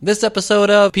This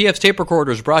episode of PF's Tape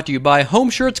Recorder is brought to you by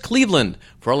Home Shirts Cleveland.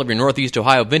 For all of your Northeast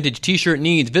Ohio vintage t-shirt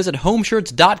needs, visit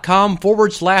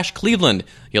homeshirts.com/Cleveland.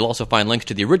 You'll also find links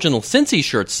to the original Cincy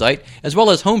Shirts site, as well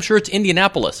as Home Shirts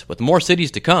Indianapolis, with more cities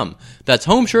to come. That's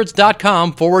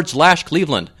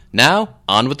homeshirts.com/Cleveland. Now,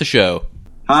 on with the show.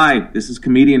 Hi, this is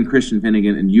comedian Christian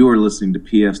Finnegan, and you are listening to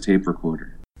PF's Tape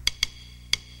Recorder.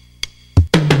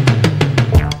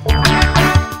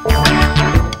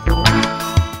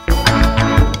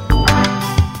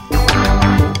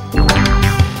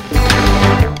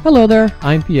 Hello there,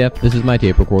 I'm PF, this is my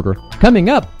tape recorder. Coming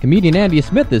up, comedian Andy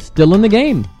Smith is still in the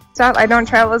game. I don't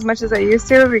travel as much as I used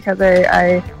to because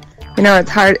I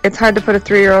it's hard to put a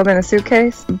 3-year-old in a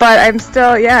suitcase. But I'm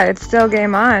still, it's still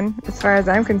game on as far as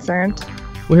I'm concerned.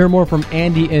 We'll hear more from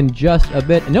Andy in just a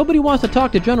bit. Nobody wants to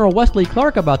talk to General Wesley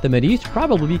Clark about the Mideast,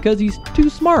 probably because he's too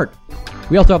smart.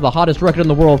 We also have the hottest record in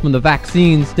the world from the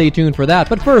vaccines. Stay tuned for that.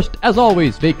 But first, as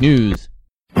always, fake news.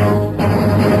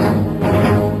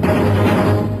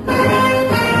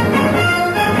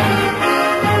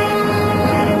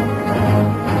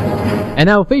 And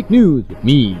now, fake news with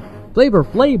me. Flavor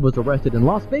Flav was arrested in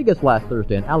Las Vegas last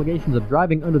Thursday on allegations of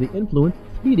driving under the influence,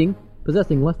 speeding,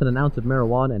 possessing less than an ounce of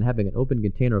marijuana, and having an open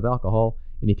container of alcohol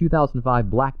in a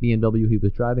 2005 black BMW he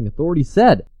was driving. Authorities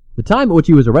said the time at which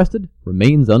he was arrested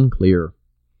remains unclear.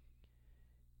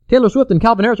 Taylor Swift and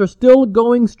Calvin Harris are still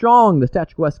going strong. The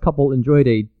statuesque couple enjoyed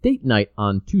a date night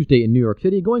on Tuesday in New York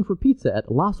City, going for pizza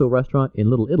at Lasso Restaurant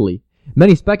in Little Italy.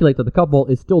 Many speculate that the couple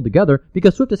is still together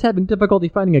because Swift is having difficulty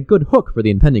finding a good hook for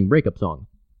the impending breakup song.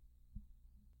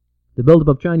 The buildup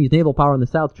of Chinese naval power in the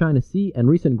South China Sea and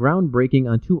recent groundbreaking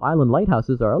on 2 island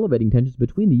lighthouses are elevating tensions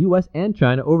between the U.S. and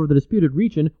China over the disputed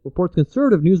region, reports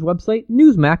conservative news website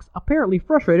Newsmax, apparently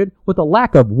frustrated with the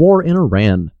lack of war in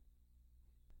Iran.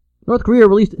 North Korea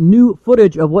released new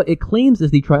footage of what it claims is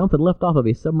the triumphant liftoff of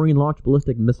a submarine-launched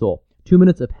ballistic missile. 2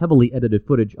 minutes of heavily edited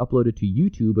footage uploaded to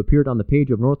YouTube appeared on the page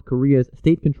of North Korea's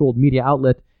state-controlled media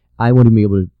outlet, I won't even be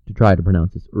able to try to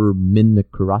pronounce this,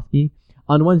 Urminkurosky,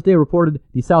 on Wednesday, reported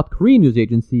the South Korean news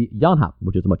agency Yonhap,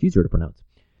 which is much easier to pronounce.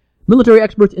 Military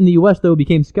experts in the U.S., though,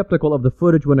 became skeptical of the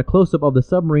footage when a close-up of the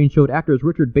submarine showed actors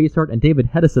Richard Basehart and David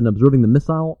Hedison observing the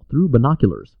missile through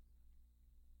binoculars.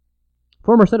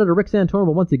 Former Senator Rick Santorum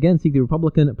will once again seek the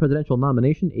Republican presidential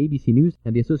nomination, ABC News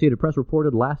and the Associated Press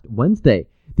reported last Wednesday.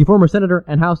 The former senator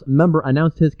and House member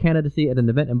announced his candidacy at an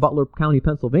event in Butler County,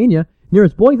 Pennsylvania, near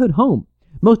his boyhood home.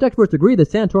 Most experts agree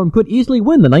that Santorum could easily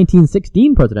win the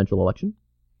 1916 presidential election.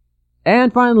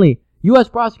 And finally, U.S.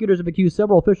 prosecutors have accused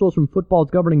several officials from football's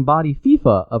governing body,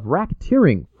 FIFA, of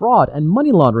racketeering, fraud, and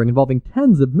money laundering involving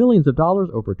tens of millions of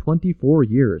dollars over 24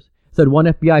 years. Said one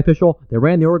FBI official, they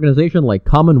ran the organization like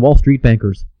common Wall Street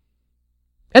bankers.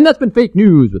 And that's been fake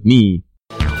news with me.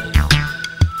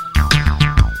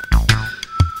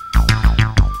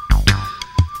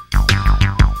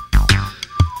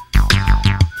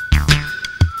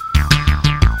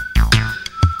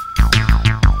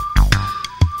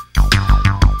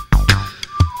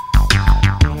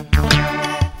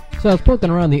 So I was poking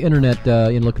around the internet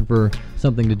looking for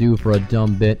something to do for a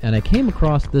dumb bit, and I came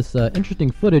across this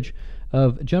interesting footage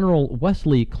of General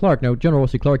Wesley Clark. Now, General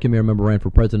Wesley Clark, you may remember, ran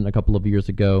for president a couple of years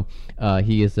ago.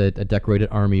 He is a decorated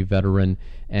Army veteran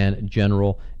and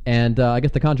general. And I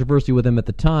guess the controversy with him at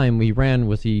the time he ran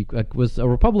was he was a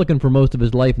Republican for most of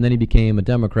his life, and then he became a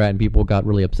Democrat, and people got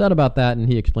really upset about that,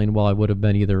 and he explained, well, I would have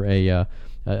been either a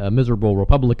miserable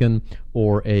Republican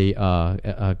or a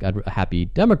happy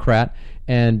Democrat.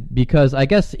 And because I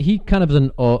guess he kind of is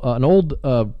an old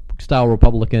style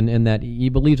Republican in that he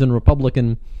believes in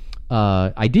Republican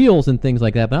ideals and things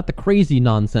like that, but not the crazy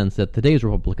nonsense that today's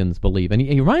Republicans believe. And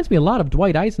he reminds me a lot of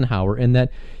Dwight Eisenhower in that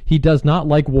he does not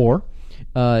like war.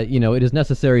 It is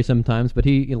necessary sometimes, but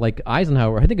he, like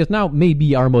Eisenhower, I think is now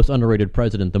maybe our most underrated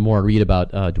president the more I read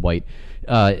about Dwight.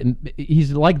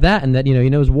 He's like that, and that, he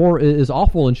knows war is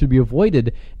awful and should be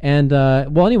avoided. And,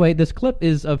 anyway, this clip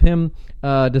is of him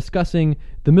discussing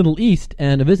the Middle East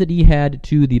and a visit he had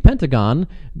to the Pentagon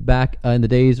back in the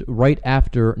days right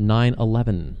after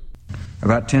 9/11.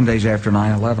 About 10 days after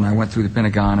 9/11, I went through the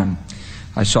Pentagon and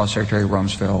I saw Secretary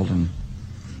Rumsfeld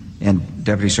and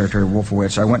Deputy Secretary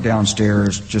Wolfowitz. I went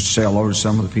downstairs just to say hello to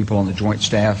some of the people on the Joint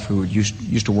Staff who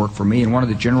used to work for me, and one of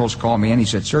the generals called me and he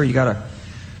said, "Sir, you got to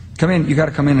come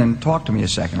in and talk to me a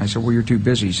second." I said, "Well, you're too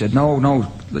busy." He said, No.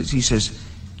 He says,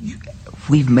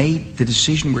 "We've made the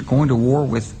decision. We're going to war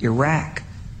with Iraq."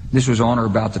 This was on or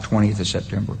about the 20th of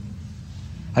September.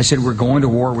 I said, "We're going to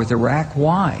war with Iraq.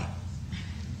 Why?"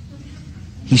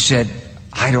 He said,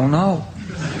 "I don't know."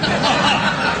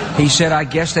 He said, "I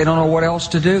guess they don't know what else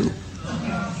to do."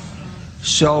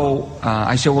 So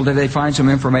I said, well, did they find some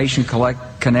information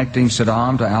connecting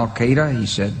Saddam to Al-Qaeda? He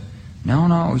said,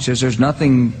 no. He says, there's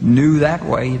nothing new that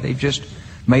way. They've just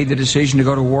made the decision to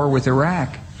go to war with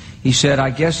Iraq. He said, I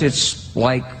guess it's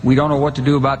like we don't know what to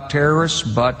do about terrorists,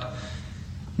 but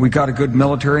we've got a good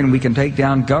military and we can take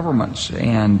down governments.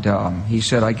 And he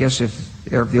said, I guess if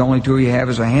the only tool you have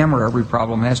is a hammer, every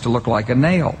problem has to look like a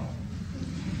nail.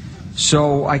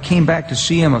 So I came back to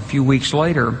see him a few weeks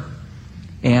later,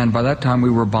 and by that time we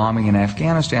were bombing in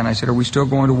Afghanistan. I said, are we still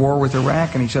going to war with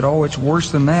Iraq? And he said, oh, it's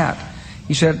worse than that.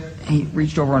 He said, he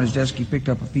reached over on his desk, he picked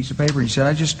up a piece of paper, and he said,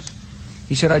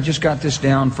 I just got this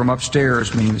down from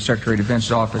upstairs, meaning the Secretary of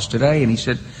Defense's office today, and he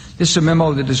said, this is a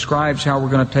memo that describes how we're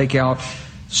going to take out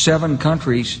 7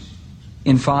 countries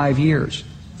in 5 years,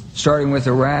 starting with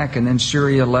Iraq and then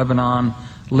Syria, Lebanon,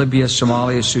 Libya,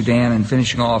 Somalia, Sudan, and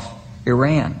finishing off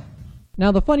Iran.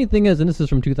 Now, the funny thing is, and this is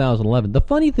from 2011, the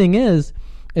funny thing is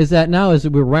that now as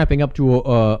we're ramping up to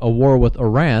a war with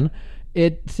Iran,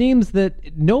 it seems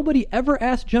that nobody ever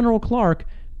asked General Clark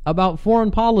about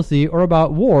foreign policy or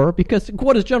about war, because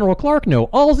what does General Clark know?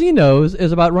 All he knows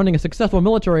is about running a successful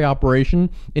military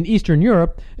operation in Eastern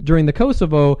Europe during the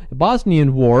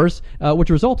Kosovo-Bosnian wars,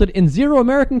 which resulted in 0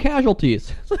 American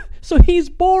casualties. So he's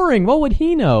boring. What would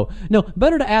he know? No,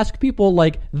 better to ask people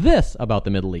like this about the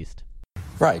Middle East.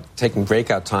 Right, taking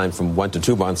breakout time from 1 to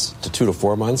 2 months to 2 to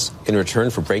 4 months in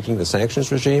return for breaking the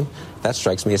sanctions regime, that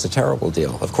strikes me as a terrible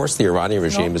deal. Of course, the Iranian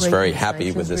regime is very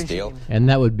happy with this deal. And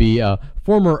that would be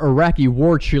former Iraqi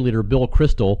war cheerleader Bill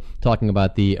Kristol talking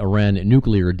about the Iran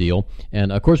nuclear deal.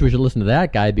 And, of course, we should listen to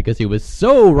that guy because he was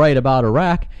so right about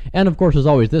Iraq. And, of course, there's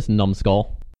always this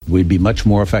numbskull. We'd be much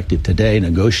more effective today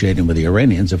negotiating with the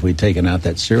Iranians if we'd taken out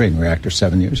that Syrian reactor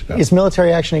 7 years ago. Is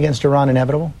military action against Iran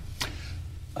inevitable?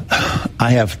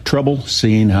 I have trouble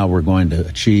seeing how we're going to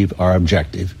achieve our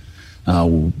objective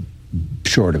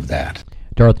short of that.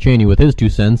 Darth Cheney with his 2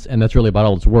 cents, and that's really about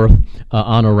all it's worth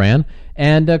on Iran.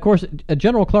 And, of course,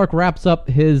 General Clark wraps up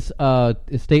his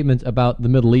statements about the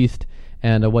Middle East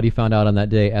and what he found out on that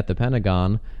day at the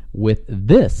Pentagon with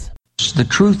this. The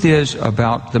truth is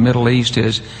about the Middle East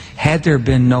is, had there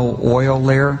been no oil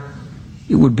there,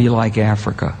 it would be like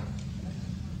Africa.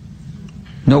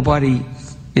 Nobody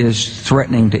is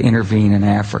threatening to intervene in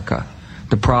Africa.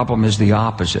 The problem is the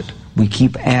opposite. We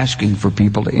keep asking for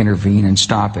people to intervene and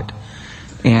stop it.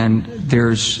 And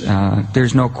there's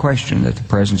no question that the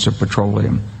presence of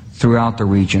petroleum throughout the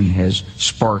region has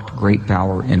sparked great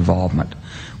power involvement.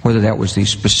 Whether that was the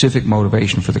specific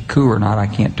motivation for the coup or not, I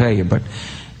can't tell you, but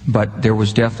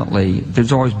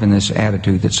there's always been this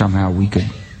attitude that somehow we could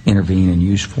intervene and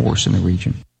use force in the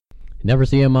region. Never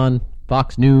see him on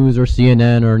Fox News or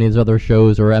CNN or any of these other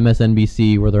shows or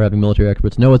MSNBC where they're having military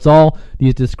experts. No, it's all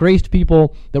these disgraced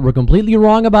people that were completely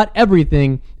wrong about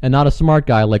everything and not a smart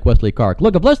guy like Wesley Clark.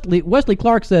 Look, if Wesley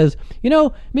Clark says,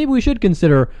 maybe we should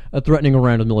consider threatening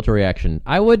Iran with military action,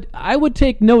 I would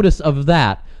take notice of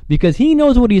that, because he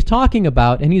knows what he's talking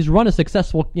about, and he's run a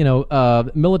successful,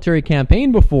 military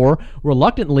campaign before.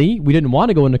 Reluctantly, we didn't want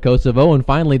to go into Kosovo, and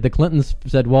finally the Clintons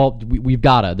said, well, we've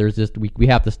got to. We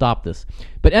have to stop this.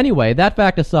 But anyway, that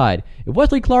fact aside, if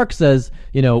Wesley Clark says,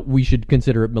 we should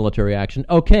consider military action,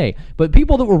 okay. But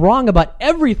people that were wrong about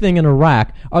everything in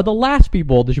Iraq are the last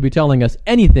people that should be telling us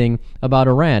anything about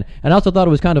Iran. And I also thought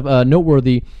it was kind of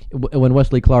noteworthy when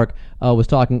Wesley Clark was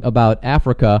talking about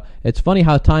Africa. It's funny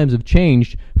how times have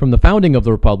changed from the founding of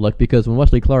the Republic, because when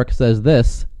Wesley Clark says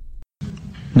this,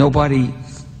 nobody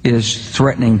is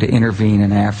threatening to intervene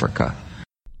in Africa.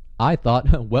 I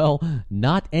thought, well,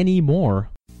 not anymore.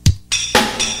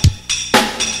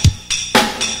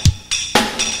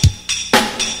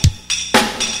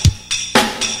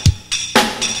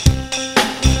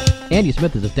 Andy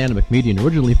Smith is a stand-up comedian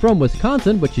originally from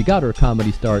Wisconsin, but she got her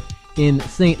comedy start in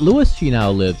St. Louis. She now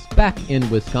lives back in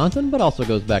Wisconsin, but also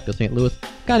goes back to St. Louis.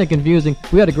 Kind of confusing.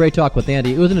 We had a great talk with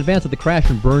Andy. It was in advance of the Crash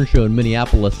and Burn show in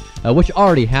Minneapolis, which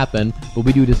already happened, but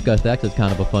we do discuss that because it's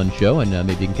kind of a fun show, and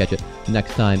maybe you can catch it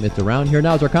next time it's around. Here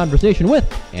now is our conversation with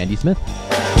Andy Smith.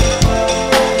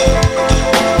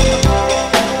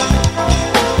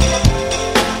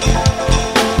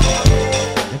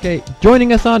 Okay,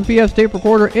 joining us on PF's Tape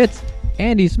Recorder, it's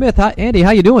Andy Smith. Hi, Andy, how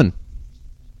you doing?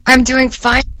 I'm doing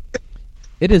fine.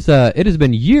 It has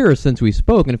been years since we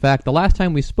spoke. In fact, the last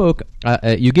time we spoke,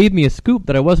 you gave me a scoop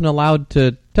that I wasn't allowed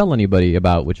to tell anybody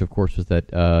about, which of course was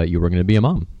that you were going to be a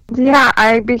mom. Yeah,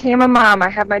 I became a mom. I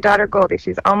have my daughter Goldie.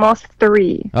 She's almost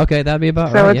 3. Okay, that'd be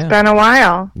about so right. So it's been a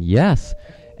while. Yes.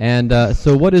 And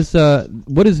so what is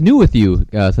new with you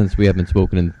since we haven't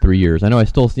spoken in 3 years? I know I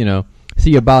still see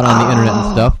you about on the internet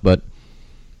and stuff, but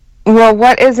Well,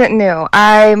 what isn't new?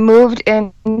 I moved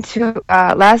into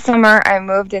last summer. I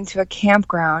moved into a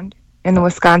campground in the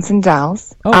Wisconsin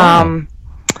Dells. Oh, wow.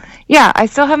 Yeah, I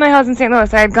still have my house in St.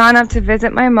 Louis. I had gone up to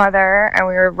visit my mother, and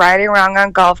we were riding around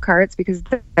on golf carts because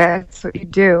that's what you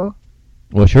do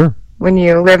Well, sure. when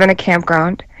you live in a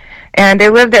campground. And they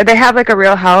live there. They have like a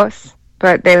real house,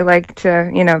 but they like to,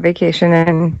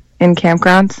 vacation in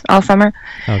campgrounds all summer.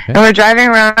 Okay. And we're driving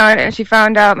around,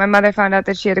 and my mother found out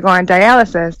that she had to go on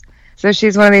dialysis. So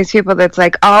she's one of these people that's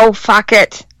like, oh, fuck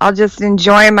it. I'll just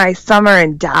enjoy my summer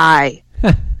and die.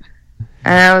 And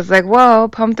I was like, whoa,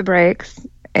 pump the brakes.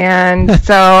 And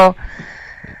so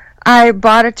I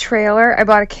bought a trailer. I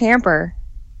bought a camper.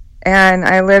 And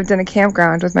I lived in a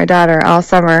campground with my daughter all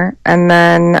summer. And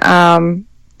then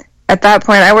at that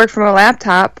point, I worked from a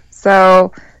laptop.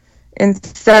 So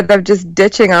instead of just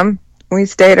ditching them, we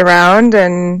stayed around.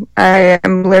 And I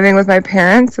am living with my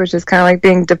parents, which is kind of like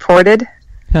being deported.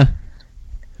 Huh.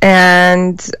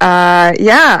 And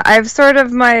I've sort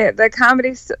of the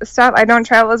comedy stuff. I don't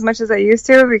travel as much as I used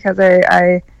to because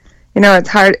I it's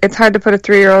hard to put a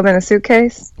 3-year-old in a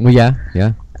suitcase. Well, yeah.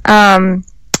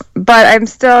 But I'm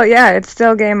still, it's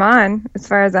still game on as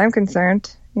far as I'm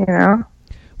concerned.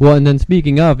 Well, and then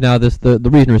speaking of now, the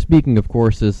reason we're speaking, of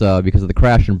course, is because of the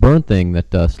crash and burn thing that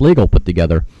Slagle put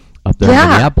together up there in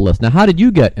Minneapolis. Now, how did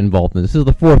you get involved in this? This is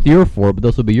the 4th year for it, but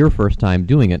this will be your first time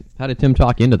doing it. How did Tim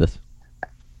talk you into this?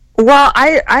 Well,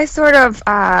 I sort of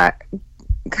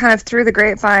kind of through the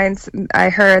grapevines, I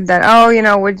heard that,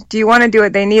 do you want to do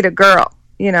it? They need a girl.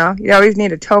 You always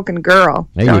need a token girl,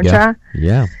 don't you?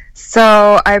 Yeah.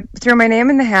 So I threw my name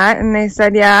in the hat, and they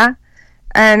said, yeah.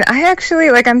 And I actually,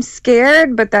 I'm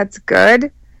scared, but that's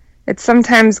good. It's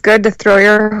sometimes good to throw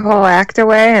your whole act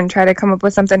away and try to come up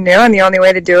with something new, and the only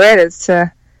way to do it is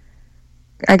to,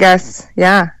 I guess,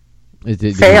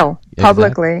 fail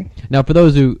publicly. Now, for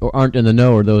those who aren't in the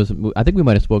know, or those, I think we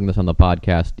might have spoken this on the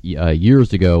podcast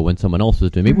years ago when someone else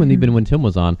was doing, maybe even when Tim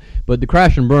was on. But the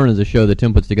Crash and Burn is a show that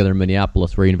Tim puts together in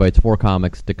Minneapolis, where he invites 4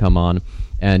 comics to come on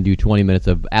and do 20 minutes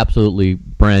of absolutely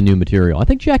brand new material. I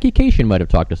think Jackie Cation might have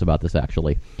talked to us about this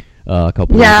actually. A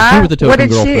couple of years. She was the token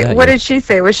girl. What did she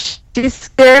say? Was she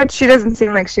scared? She doesn't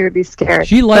seem like she would be scared.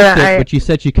 She liked it, but she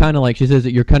said she says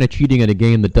that you're kind of cheating at a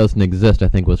game that doesn't exist, I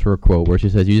think was her quote, where she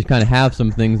says you just kind of have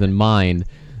some things in mind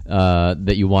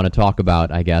that you want to talk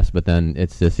about, I guess, but then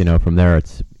it's just, from there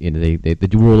it's, the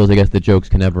rule is, I guess, the jokes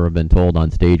can never have been told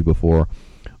on stage before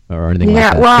or anything like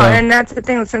that. Yeah, well, and that's the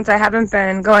thing, since I haven't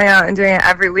been going out and doing it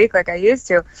every week like I used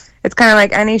to, it's kind of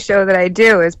like any show that I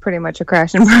do is pretty much a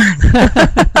crash and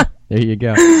burn. There you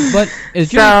go. But as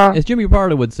Jimmy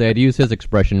Pardo would say, to use his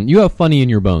expression, you have funny in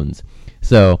your bones.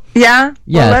 So yeah?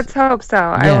 Yes. Well, let's hope so.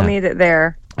 Yeah. I will need it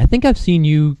there. I think I've seen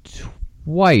you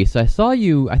twice. I saw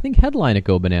you, I think, headline at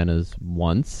Go Bananas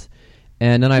once.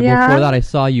 And then before that, I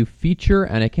saw you feature,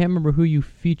 and I can't remember who you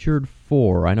featured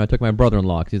for. I know I took my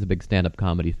brother-in-law because he's a big stand-up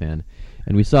comedy fan.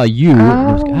 And we saw you. And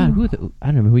it was, God, I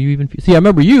don't remember who you even... See, I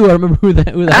remember you. I remember who the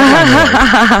headline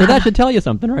was. So that should tell you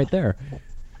something right there.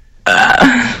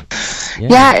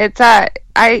 It's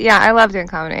I love doing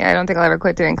comedy. I don't think I'll ever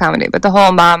quit doing comedy. But the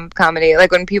whole mom comedy,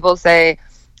 like when people say,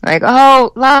 like,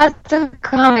 oh, lots of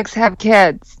comics have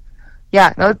kids.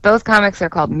 Yeah, those comics are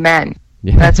called men.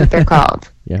 Yeah. That's what they're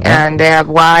called. Yeah, right. And they have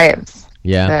wives.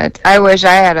 Yeah. That I wish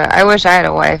I had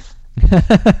a wife.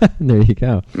 There you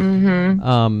go.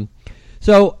 Mm-hmm.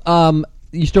 So,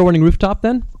 you still running Rooftop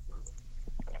then?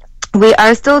 We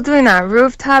are still doing that.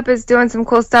 Rooftop is doing some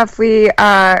cool stuff. We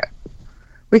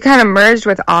kind of merged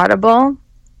with Audible.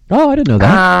 Oh, I didn't know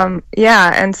that.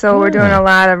 And so we're doing a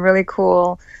lot of really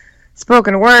cool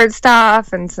spoken word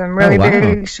stuff and some really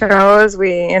big shows.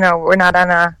 We're not on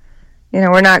a,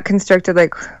 we're not constricted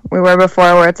like we were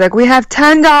before, where it's like, we have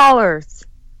 $10.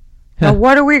 Now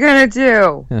what are we going to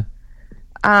do?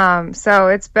 So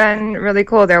it's been really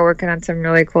cool. They're working on some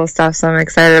really cool stuff, so I'm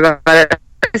excited about it.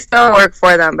 I still work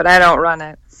for them, but I don't run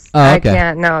it. Oh, okay. I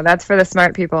can't. No, that's for the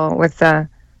smart people with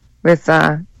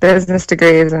business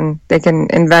degrees, and they can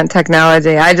invent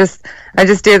technology. I just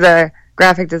do the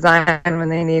graphic design when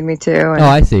they need me to. And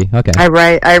I see. Okay. I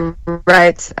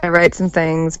write some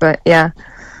things, but they're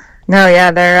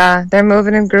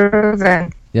moving and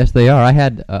grooving. Yes, they are. I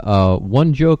had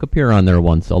one joke appear on there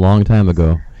once a long time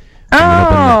ago.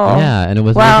 Oh, yeah, and it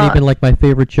wasn't even like my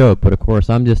favorite joke, but of course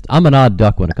I'm an odd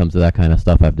duck when it comes to that kind of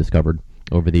stuff. I've discovered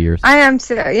over the years. I am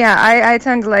too. Yeah, I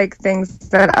tend to like things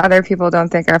that other people don't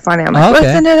think are funny. I'm like,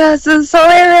 listen to this is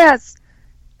hilarious,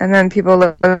 and then people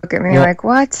look at me like,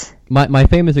 what? My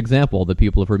famous example that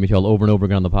people have heard me tell over and over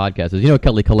again on the podcast is,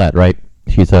 Kelly Collette, right?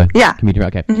 She's a comedian.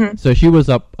 Okay, so she was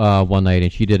up one night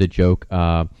and she did a joke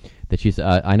that that she's,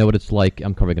 I know what it's like.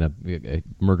 I'm probably going to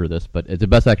murder this, but it's the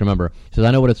best I can remember. She says,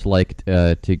 I know what it's like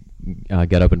to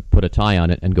get up and put a tie on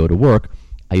it and go to work.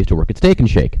 I used to work at Steak and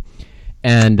Shake.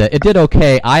 And it did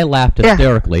okay. I laughed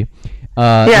hysterically.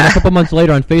 And a couple months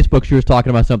later on Facebook, she was talking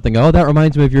about something. Oh, that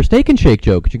reminds me of your Steak and Shake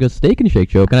joke. She goes, Steak and Shake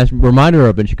joke. And I reminded her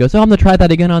of it. And she goes, oh, I'm going to try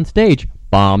that again on stage.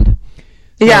 Bombed.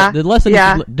 So the lesson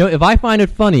is, if I find it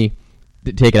funny,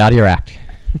 take it out of your act.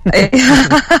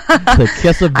 The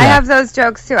kiss of death. I have those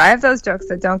jokes too. I have those jokes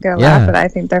that don't get a laugh, but I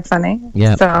think they're funny.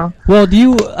 Yeah. So. Well,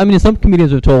 some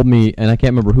comedians have told me, and I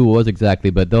can't remember who it was exactly,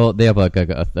 but they have like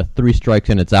a 3 strikes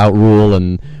and it's out rule,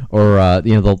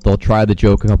 they'll try the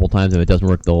joke a couple times, and if it doesn't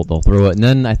work, they'll throw it. And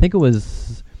then I think it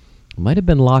might have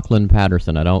been Lachlan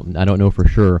Patterson. I don't know for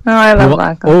sure. Oh, I love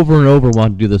Lachlan. Over and over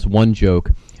wanted to do this one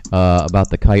joke about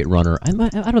the kite runner. I don't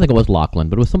think it was Lachlan,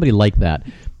 but it was somebody like that.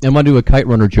 And wanted to do a kite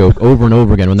runner joke over and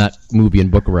over again when that movie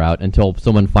and book were out until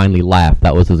someone finally laughed.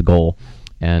 That was his goal.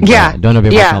 And don't know if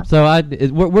it helped. So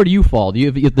where do you fall?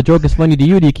 If the joke is funny to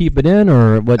you, do you keep it in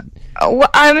or what? Well,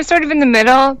 I'm sort of in the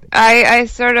middle. I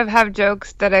sort of have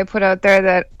jokes that I put out there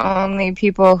that only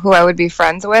people who I would be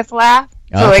friends with laugh.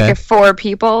 So like if 4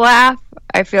 people laugh,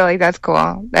 I feel like that's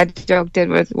cool. That joke did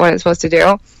what it's supposed to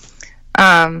do.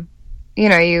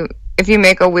 If you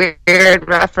make a weird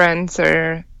reference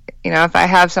or, if I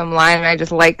have some line and I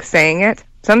just like saying it.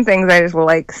 Some things I just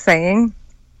like saying.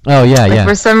 Oh, yeah.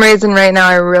 For some reason right now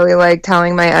I really like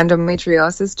telling my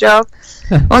endometriosis joke.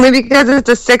 Only because it's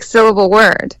a 6-syllable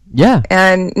word. Yeah.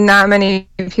 And not many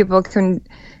people can,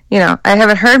 I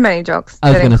haven't heard many jokes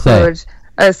that include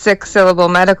a 6-syllable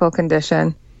medical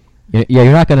condition. Yeah,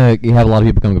 you're not going to have a lot of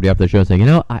people coming up after the show saying,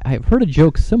 I've heard a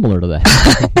joke similar to that.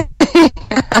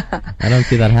 I don't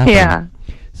see that happening. Yeah.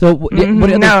 So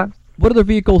what other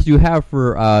vehicles do you have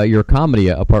for your comedy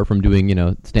apart from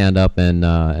doing, stand-up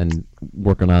and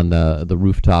working on the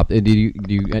rooftop? Do you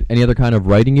any other kind of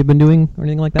writing you've been doing or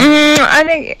anything like that? I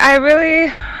think I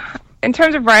really, in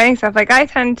terms of writing stuff, like I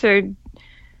tend to,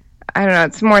 I don't know,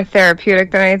 it's more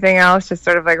therapeutic than anything else, just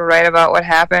sort of like write about what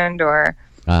happened or...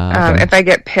 if I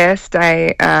get pissed,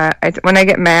 when I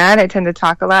get mad, I tend to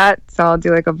talk a lot. So I'll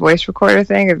do like a voice recorder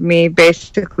thing of me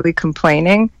basically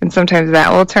complaining, and sometimes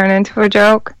that will turn into a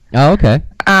joke. Oh, okay.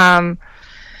 But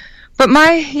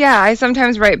I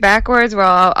sometimes write backwards where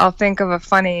I'll think of a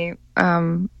funny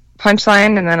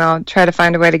punchline, and then I'll try to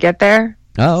find a way to get there.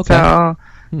 Oh, okay. So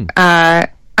I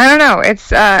don't know.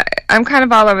 It's I'm kind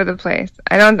of all over the place.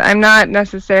 I'm not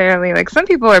necessarily like some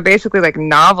people are basically like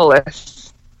novelists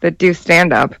that do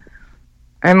stand-up.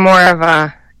 I'm more of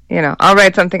a, I'll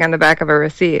write something on the back of a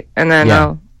receipt, and then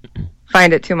I'll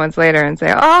find it 2 months later and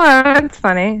say, oh, that's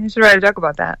funny. I should write a joke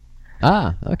about that.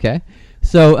 Ah, okay.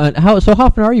 So how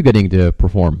often are you getting to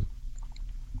perform?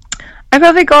 I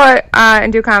probably go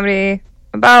and do comedy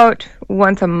about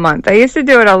once a month. I used to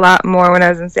do it a lot more when I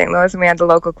was in St. Louis and we had the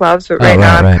local clubs, but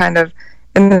now I'm kind of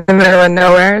in the middle of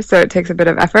nowhere, so it takes a bit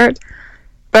of effort.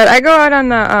 But I go out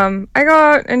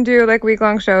and do like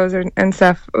week-long shows and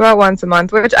stuff about once a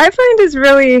month, which I find has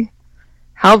really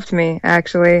helped me,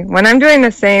 actually. When I'm doing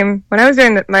when I was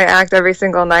doing my act every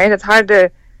single night, it's hard to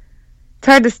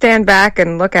stand back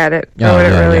and look at it for what it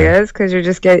really is, because you're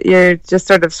just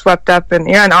sort of swept up and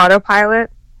you're on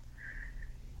autopilot.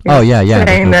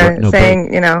 Saying,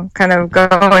 kind of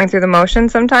going through the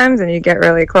motions sometimes, and you get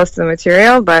really close to the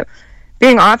material, but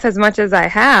being off as much as I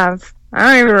have, I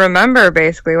don't even remember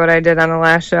basically what I did on the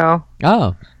last show.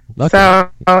 Oh, okay. So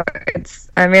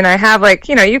I have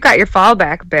you've got your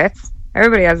fallback bits.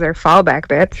 Everybody has their fallback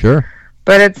bits. Sure.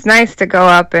 But it's nice to go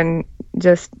up and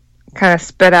just kind of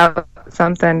spit out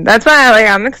something. That's why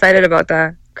I'm excited about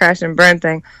the crash and burn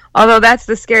thing. Although that's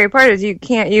the scary part is you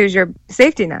can't use your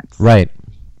safety nets. Right.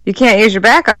 You can't use your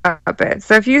backup bit.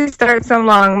 So if you start some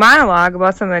long monologue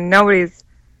about something nobody's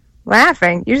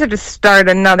laughing, you just have to start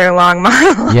another long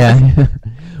monologue. Yeah.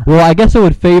 Well, I guess it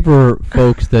would favor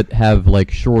folks that have like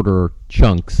shorter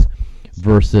chunks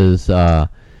versus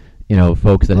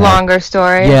folks that longer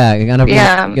stories. Yeah,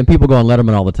 and people go on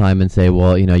Letterman all the time and say,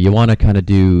 well, you want to kind of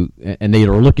do, and they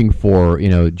are looking for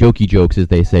jokey jokes, as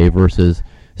they say, versus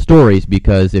stories,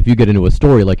 because if you get into a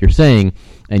story like you're saying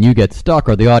and you get stuck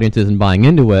or the audience isn't buying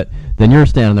into it, then you're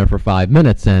standing there for 5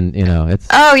 minutes and it's...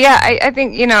 Oh yeah, I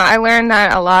think I learned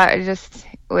that a lot just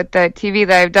with the TV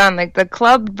that I've done. Like the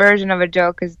club version of a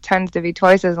joke tends to be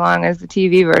twice as long as the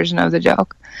TV version of the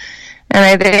joke, and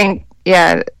I think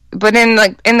but in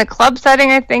the club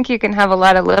setting, I think you can have a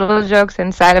lot of little jokes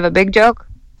inside of a big joke.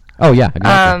 Oh yeah,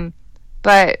 exactly.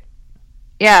 But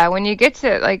yeah, when you get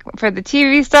to for the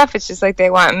TV stuff, it's just like they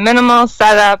want minimal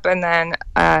setup and then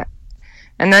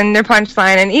and then their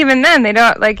punchline, and even then they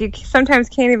don't, like, you sometimes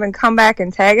can't even come back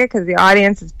and tag it because the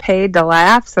audience is paid to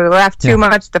laugh, so they laugh too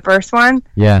much the first one.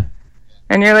 Yeah.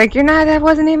 And you're like, that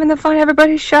wasn't even the fun.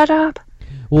 Everybody shut up.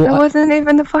 Well, that wasn't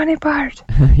even the funny part.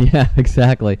 Yeah,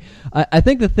 exactly. I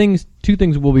think two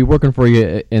things will be working for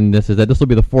you in this is that this will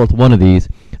be the fourth one of these,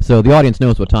 so the audience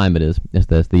knows what time it is. As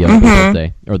the young people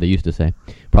say, or they used to say.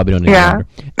 Probably don't anymore.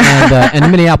 And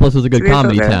Minneapolis is a good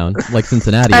comedy town, like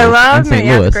Cincinnati I is, love and St.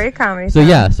 Minneapolis. Louis. Great comedy. So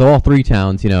yeah, so all three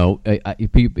towns,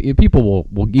 people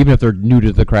will even if they're new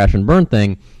to the crash and burn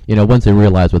thing, once they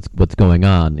realize what's going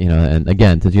on, and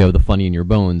again, since you have the funny in your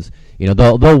bones,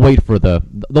 they'll wait for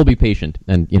they'll be patient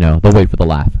and they'll wait for the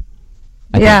laugh.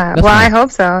 I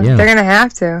hope so. Yeah. They're gonna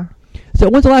have to. So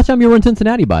when's the last time you were in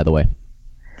Cincinnati, by the way?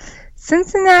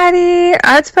 Cincinnati,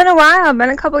 it's been a while. It's been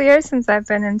a couple years since I've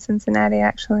been in Cincinnati,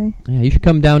 actually. Yeah, you should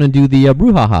come down and do the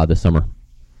Brouhaha this summer.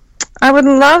 I would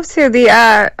love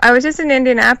to. I was just in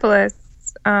Indianapolis,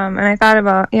 and I thought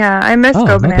about, I miss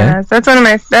Go Bananas. Okay. That's one of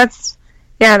my, that's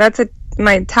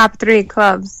my top 3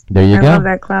 clubs. There you go. I love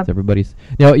that club. Everybody's.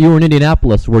 You were in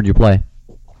Indianapolis. Where'd you play?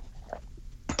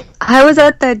 I was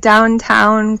at the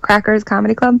Downtown Crackers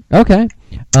Comedy Club. Okay.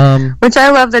 Which I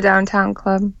love the Downtown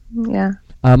Club. Yeah.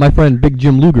 My friend Big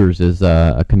Jim Lugers is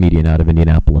a comedian out of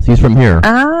Indianapolis. He's from here.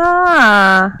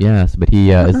 Ah. Yes, but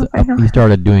he he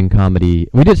started doing comedy.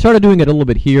 Started doing it a little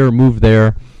bit here, moved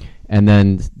there, and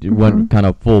then went kind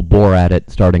of full bore at it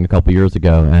starting a couple years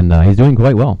ago, and he's doing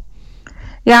quite well.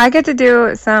 Yeah, I get to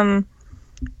do some,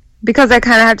 because I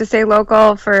kind of have to stay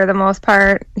local for the most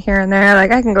part here and there.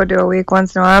 Like, I can go do a week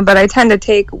once in a while, but I tend to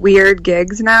take weird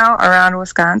gigs now around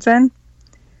Wisconsin.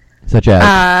 Such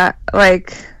as?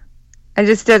 I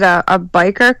just did a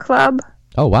biker club.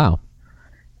 Oh, wow.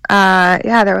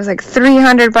 There was like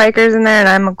 300 bikers in there, and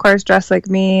I'm, of course, dressed like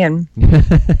me, and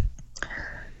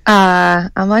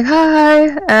I'm like, hi,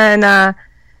 and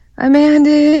I'm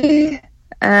Andy,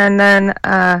 and then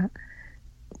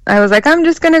I was like, I'm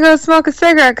just going to go smoke a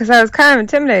cigarette, because I was kind of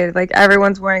intimidated. Like,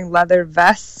 everyone's wearing leather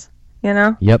vests,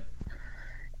 Yep.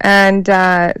 And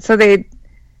so they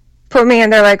put me in,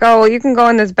 they're like, oh, well, you can go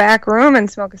in this back room and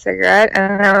smoke a cigarette.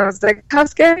 And I was like, how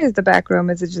scary is the back room?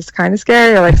 Is it just kind of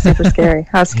scary or like super scary?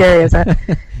 How scary is it?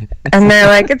 And they're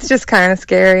like, it's just kind of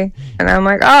scary. And I'm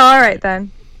like, oh, all right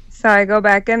then. So I go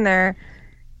back in there,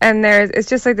 and it's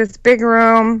just like this big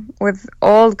room with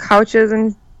old couches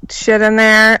and shit in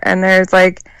there, and there's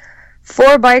like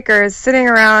 4 bikers sitting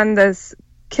around this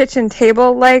kitchen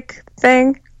table like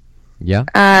thing. Yeah.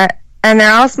 And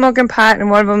they're all smoking pot, and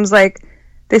one of them's like,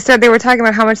 they said they were talking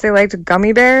about how much they liked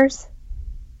gummy bears.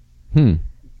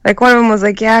 Like, one of them was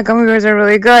like, yeah, gummy bears are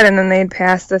really good, and then they'd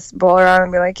pass this bowl around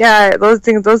and be like, yeah, those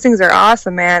things are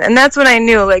awesome, man. And that's when I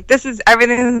knew, like,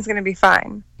 everything's gonna be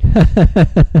fine.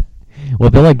 Well,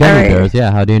 if they like gummy bears,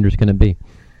 yeah, how dangerous can it be?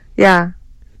 Yeah.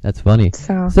 That's funny.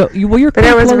 So you're but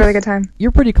it was a really good time.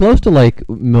 You're pretty close to like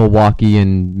Milwaukee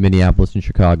and Minneapolis and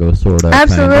Chicago, sort of.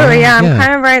 Absolutely, I'm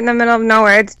kind of right in the middle of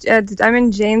nowhere. I'm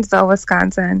in Janesville,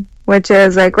 Wisconsin, which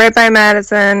is like right by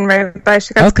Madison, right by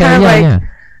Chicago. It's kind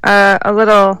of a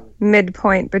little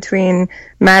midpoint between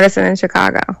Madison and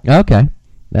Chicago. Okay,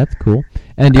 that's cool.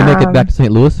 And do you make it back to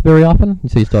St. Louis very often? You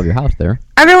say you still have your house there.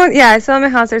 I still have my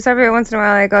house there. So every once in a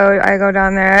while, I go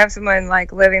down there. I have someone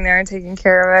like living there and taking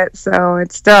care of it, so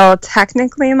it's still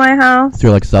technically my house. So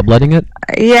you're like subletting it?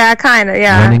 Yeah, kind of.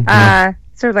 Yeah.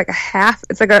 Sort of like a half.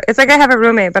 It's like I have a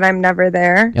roommate, but I'm never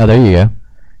there. Oh, there you go.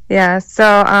 Yeah.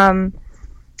 So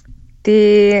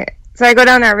So I go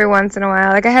down there every once in a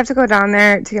while. Like, I have to go down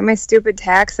there to get my stupid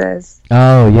taxes.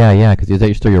 Oh, yeah, because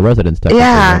you're still your residence taxes.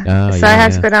 Yeah. So I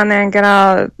have to go down there and get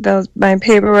all my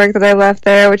paperwork that I left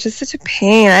there, which is such a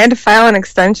pain. I had to file an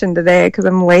extension today because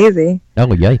I'm lazy. Oh,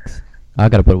 yikes. I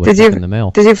got to put it in the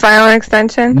mail. Did you file an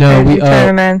extension? No, we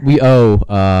owe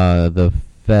the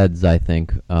feds, I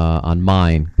think, on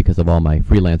mine because of all my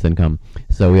freelance income.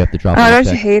 So we have to drop. Oh, don't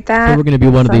you hate that? So we're going to be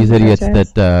one of these idiots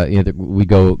that we're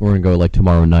going to go like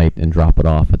tomorrow night and drop it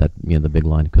off at that the big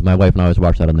line, because my wife and I always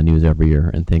watch that on the news every year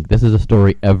and think this is a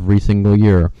story every single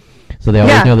year. So they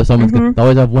always know that someone's they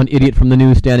always have one idiot from the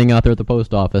news standing out there at the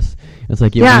post office. It's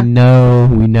like, we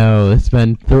know. It's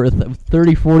been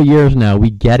 30, 40 years now. We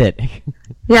get it.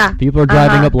 Yeah. People are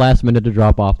driving up last minute to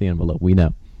drop off the envelope. We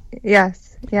know.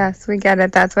 Yes, we get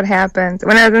it. That's what happens.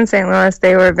 When I was in St.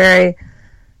 Louis,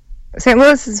 St.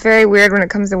 Louis is very weird when it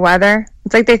comes to weather.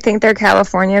 It's like they think they're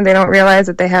California. They don't realize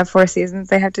that they have 4 seasons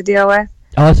they have to deal with.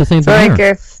 Oh, that's the same thing. So like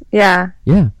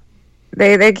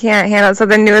they can't handle it. So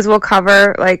the news will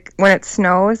cover, like, when it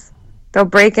snows, they'll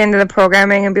break into the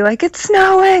programming and be like, it's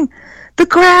snowing. The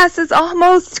grass is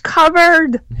almost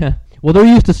covered. Yeah. Well, there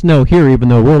used to snow here, even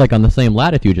though we're like on the same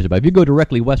latitude. Just about. If you go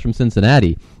directly west from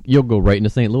Cincinnati, you'll go right into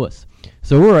St. Louis.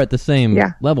 So we're at the same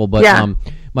level. But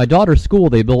my daughter's school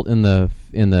they built in the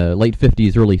late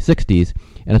 50s, early 60s,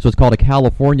 and it's what's called a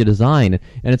California design.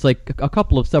 And it's like a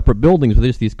couple of separate buildings with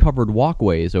just these covered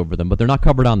walkways over them, but they're not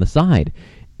covered on the side.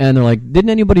 And they're like,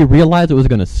 didn't anybody realize it was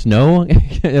going to snow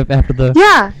after the...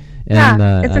 Yeah.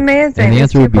 And, it's amazing. And the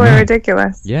answer These would be people are no.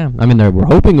 ridiculous. Yeah, I mean, we're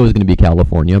hoping it was going to be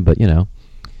California, but, you know.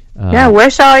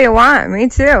 Wish all you want. Me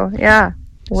too. Yeah.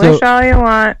 Wish all you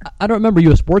want. I don't remember.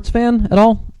 You a sports fan at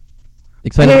all?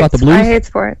 Excited about the Blues? I hate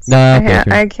sports.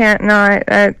 I can't.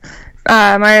 No,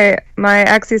 my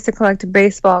ex used to collect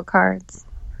baseball cards.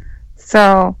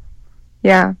 So,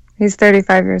 yeah, he's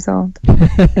 35 years old,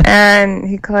 and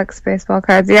he collects baseball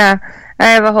cards. Yeah, I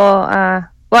have a whole.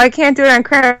 Well, I can't do it on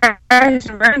Crash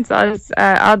and Burn, so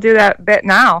I'll do that bit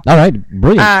now. All right,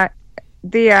 brilliant.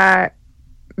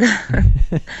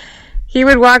 He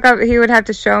would walk up. He would have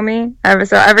to show me.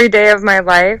 So every day of my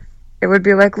life, it would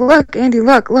be like, look, Andy,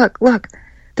 look.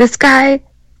 This guy,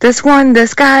 this one,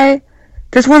 this guy,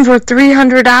 this one's worth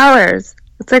 $300.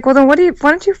 It's like, well, then what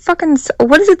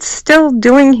is it still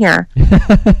doing here?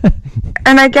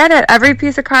 And I get it. Every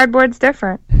piece of cardboard's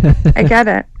different. I get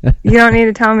it. You don't need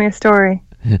to tell me a story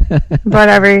about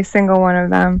every single one of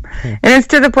them. And it's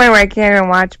to the point where I can't even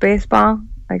watch baseball.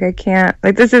 Like, I can't.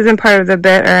 Like, this isn't part of the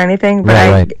bit or anything,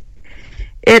 but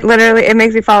it literally, it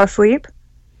makes me fall asleep.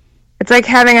 It's like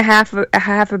having a half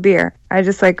a beer. I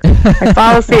just I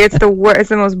fall asleep. It's the worst. It's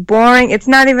the most boring. It's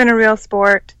not even a real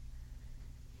sport.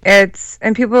 And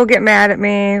people will get mad at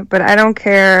me, but I don't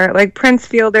care. Like, Prince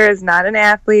Fielder is not an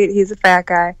athlete. He's a fat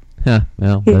guy.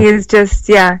 He's just,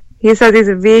 he says he's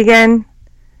a vegan.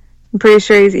 I'm pretty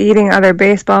sure he's eating other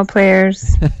baseball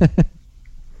players.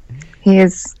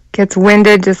 Gets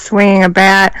winded just swinging a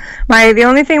bat. The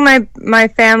only thing my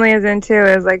family is into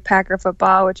is like Packer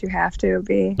football, which you have to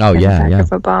be. Oh yeah, Packer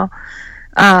football.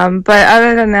 But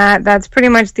other than that, that's pretty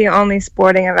much the only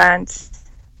sporting event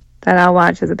that I'll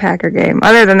watch as a Packer game.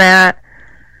 Other than that,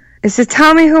 it's just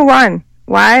tell me who won.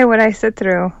 Why would I sit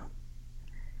through?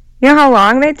 You know how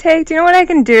long they take? Do you know what I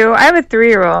can do? I have a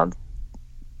 3-year-old.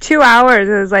 2 hours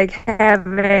is like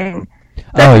having...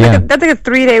 That's like a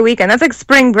 3-day weekend. That's like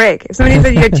spring break. If somebody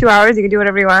said you had 2 hours, you can do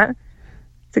whatever you want.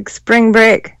 It's like spring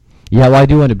break. Yeah, well, I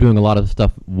do end up doing a lot of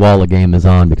stuff while a game is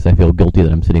on because I feel guilty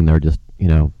that I'm sitting there just,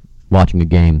 watching a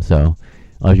game. So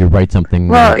I'll usually write something.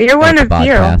 Well, you're one of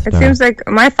few. It seems like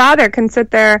my father can sit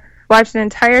there, watch an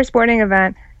entire sporting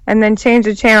event, and then change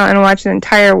the channel and watch an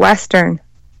entire Western.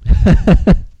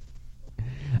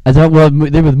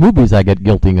 With movies, I get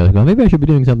guilty. I go, maybe I should be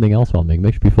doing something else while maybe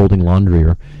I should be folding laundry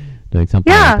or doing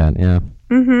something like that. Yeah.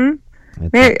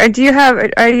 Mm-hmm. Do you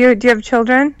have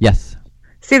children? Yes.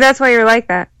 See, that's why you're like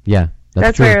that. Yeah,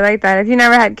 that's true. why you're like that. If you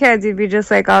never had kids, you'd be just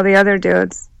like all the other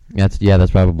dudes. That's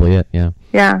probably it. Yeah.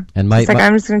 Yeah. And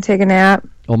I'm just gonna take a nap.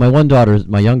 Well, my one daughter,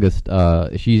 my youngest,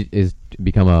 she is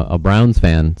become a Browns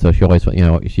fan, so she always,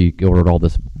 she ordered all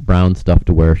this Browns stuff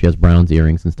to wear. She has Browns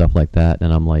earrings and stuff like that,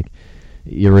 and I'm like,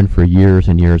 you're in for years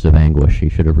and years of anguish. You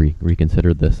should have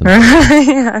reconsidered this. And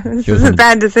yeah, this is a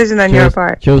bad decision on your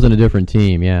part. Chosen a different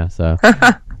team, yeah. So,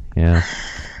 yeah.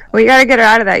 Well, you got to get her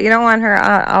out of that. You don't want her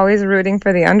always rooting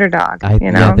for the underdog. I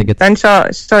think it's...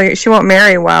 Then she won't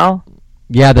marry well.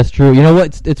 Yeah, that's true. You know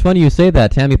what? It's funny you say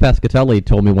that. Tammy Pascatelli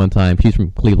told me one time, she's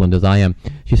from Cleveland as I am,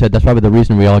 she said that's probably the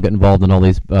reason we all get involved in all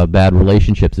these bad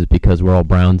relationships is because we're all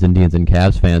Browns, Indians, and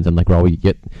Cavs fans, and no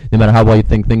matter how well you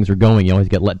think things are going, you always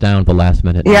get let down at the last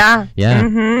minute. Yeah. Yeah.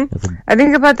 Mm-hmm. I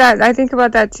think about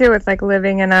that too with like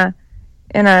living in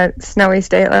a snowy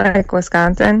state like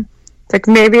Wisconsin. It's like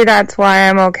maybe that's why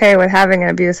I'm okay with having an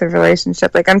abusive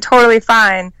relationship. Like I'm totally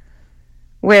fine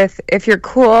with if you're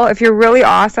really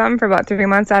awesome for about 3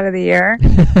 months out of the year,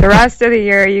 the rest of the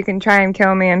year you can try and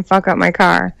kill me and fuck up my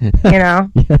car.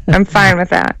 I'm fine with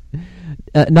that.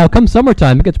 Now, come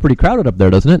summertime, it gets pretty crowded up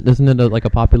there, doesn't it? Isn't it like a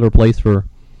popular place for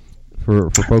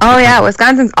folks? Oh yeah,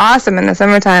 Wisconsin's awesome in the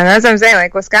summertime. That's what I'm saying.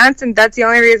 Like Wisconsin, that's the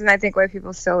only reason I think why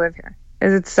people still live here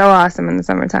is it's so awesome in the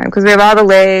summertime because we have all the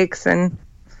lakes and.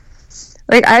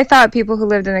 Like, I thought people who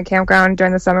lived in a campground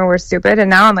during the summer were stupid, and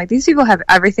now I'm like, these people have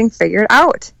everything figured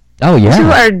out. Oh, yeah. These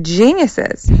people are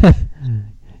geniuses.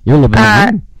 You're living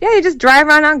in Yeah, you just drive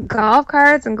around on golf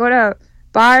carts and go to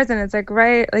bars, and it's like,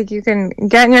 you can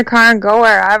get in your car and go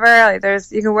wherever. Like,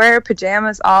 you can wear your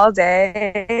pajamas all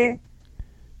day.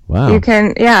 Wow. You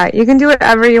can do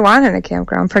whatever you want in a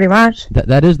campground, pretty much.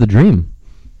 That is the dream.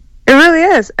 It really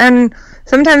is. And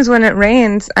sometimes when it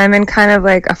rains, I'm in kind of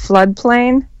like a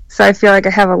floodplain. So I feel like I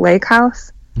have a lake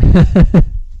house.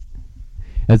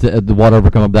 Has the water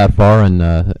ever come up that far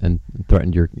and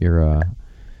threatened your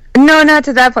No, not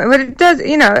to that point. But it does,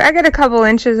 I get a couple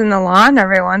inches in the lawn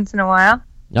every once in a while.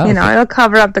 Oh, it'll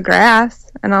cover up the grass,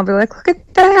 and I'll be like, look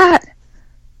at that.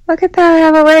 Look at that, I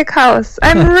have a lake house.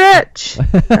 I'm rich.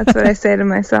 That's what I say to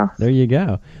myself. There you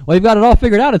go. Well, you've got it all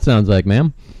figured out, it sounds like,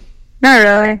 ma'am. Not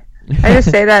really. I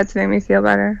just say that to make me feel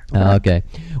better. Okay.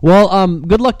 Well,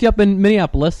 good luck to you up in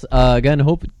Minneapolis. Again,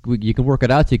 hope you can work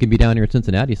it out so you can be down here in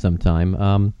Cincinnati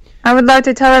sometime. I would love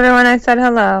to tell everyone I said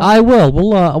hello. I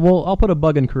will. I'll put a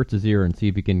bug in Kurtz's ear and see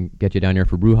if we can get you down here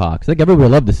for Brewhawks. I think everybody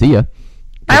would love to see you.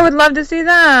 I would love to see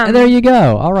them. And there you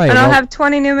go. All right. And I'll have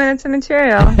 20 new minutes of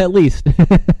material. At least.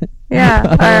 Yeah.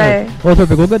 All right. Well,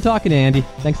 perfect. Well, good talking to you, Andy.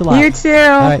 Thanks a lot. You too.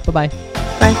 All right. Bye-bye.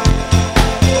 Bye.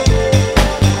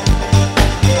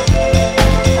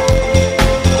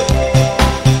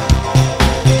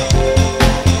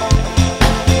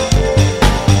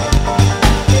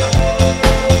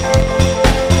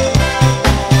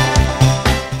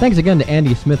 Thanks again to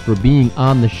Andy Smith for being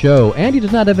on the show. Andy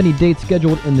does not have any dates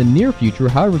scheduled in the near future.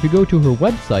 However, if you go to her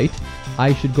website,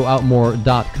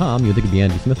 ishouldgoutmore.com, you'd think it'd be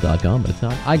andysmith.com, but it's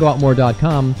not.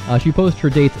 igoutmore.com. She posts her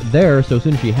dates there, so as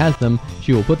soon as she has them,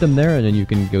 she will put them there, and then you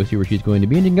can go see where she's going to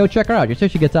be, and you can go check her out. She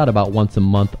says she gets out about once a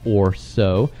month or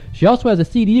so. She also has a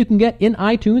CD you can get in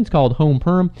iTunes called Home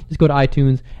Perm. Just go to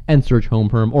iTunes and search Home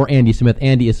Perm or Andy Smith.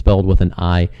 Andy is spelled with an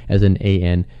I, as in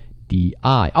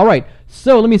A-N-D-I. All right,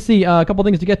 so let me see. A couple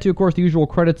things to get to. Of course, the usual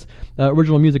credits.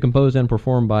 Original music composed and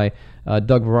performed by I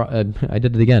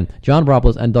did it again. John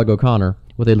Varopoulos and Doug O'Connor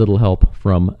with a little help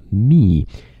from me.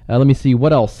 Let me see.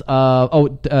 What else?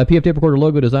 PF Tape Recorder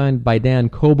logo designed by Dan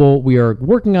Coble. We are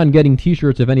working on getting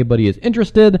T-shirts if anybody is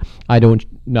interested. I don't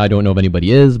know if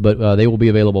anybody is, but they will be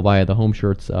available via the Home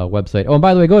Shirts website. Oh, and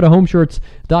by the way, go to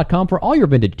homeshirts.com for all your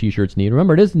vintage T-shirts need.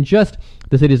 Remember, it isn't just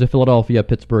the cities of Philadelphia,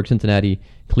 Pittsburgh, Cincinnati,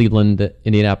 Cleveland,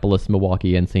 Indianapolis,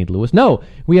 Milwaukee, and St. Louis. No,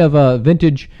 we have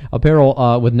vintage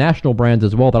apparel with national brands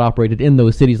as well that operated in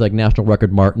those cities like National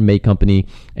Record Mart and May Company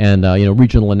and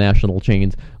regional and national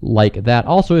chains like that.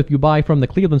 Also, if you buy from the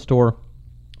Cleveland store,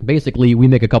 basically we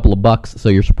make a couple of bucks, so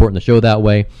you're supporting the show that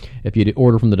way. If you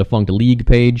order from the Defunct League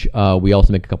page, we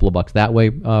also make a couple of bucks that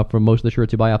way from most of the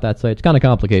shirts you buy off that site. It's kind of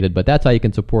complicated, but that's how you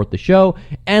can support the show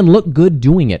and look good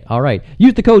doing it. All right.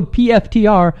 Use the code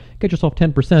PFTR. Get yourself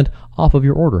 10% off of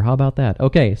your order. How about that?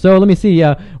 Okay, so let me see.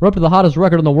 We're up to the hottest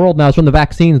record in the world now. It's from the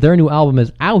Vaccines. Their new album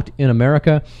is out in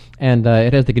America, and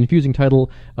it has the confusing title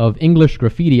of English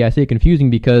Graffiti. I say confusing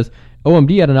because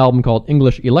OMD had an album called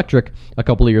English Electric a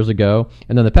couple of years ago,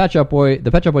 and then the Pet Shop Boys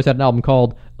had an album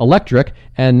called Electric,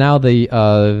 and now the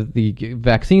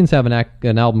Vaccines have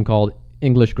an album called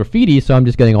English Graffiti, so I'm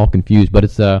just getting all confused. But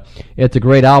it's a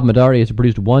great album. It already has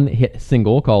produced one hit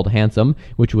single called Handsome,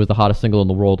 which was the hottest single in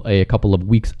the world a couple of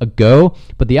weeks ago.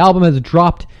 But the album has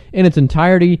dropped in its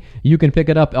entirety. You can pick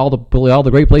it up all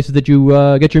the great places that you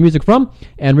get your music from.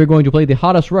 And we're going to play the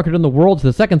hottest record in the world. It's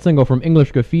the second single from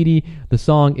English Graffiti. The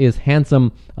song is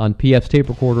Handsome on PF's tape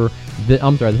recorder. The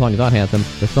song is not Handsome.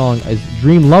 The song is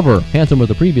Dream Lover. Handsome was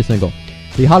the previous single.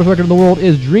 The hottest record in the world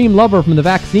is Dream Lover from the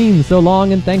Vaccines. So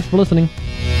long, and thanks for listening.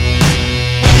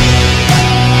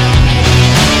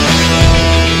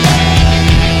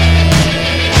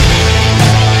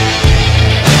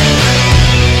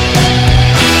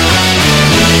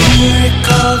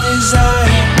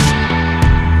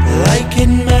 Like it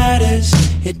matters,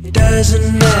 it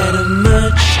doesn't matter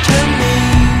much to me.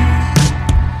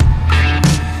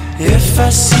 If I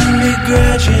seem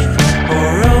begrudging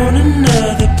or on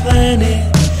another planet,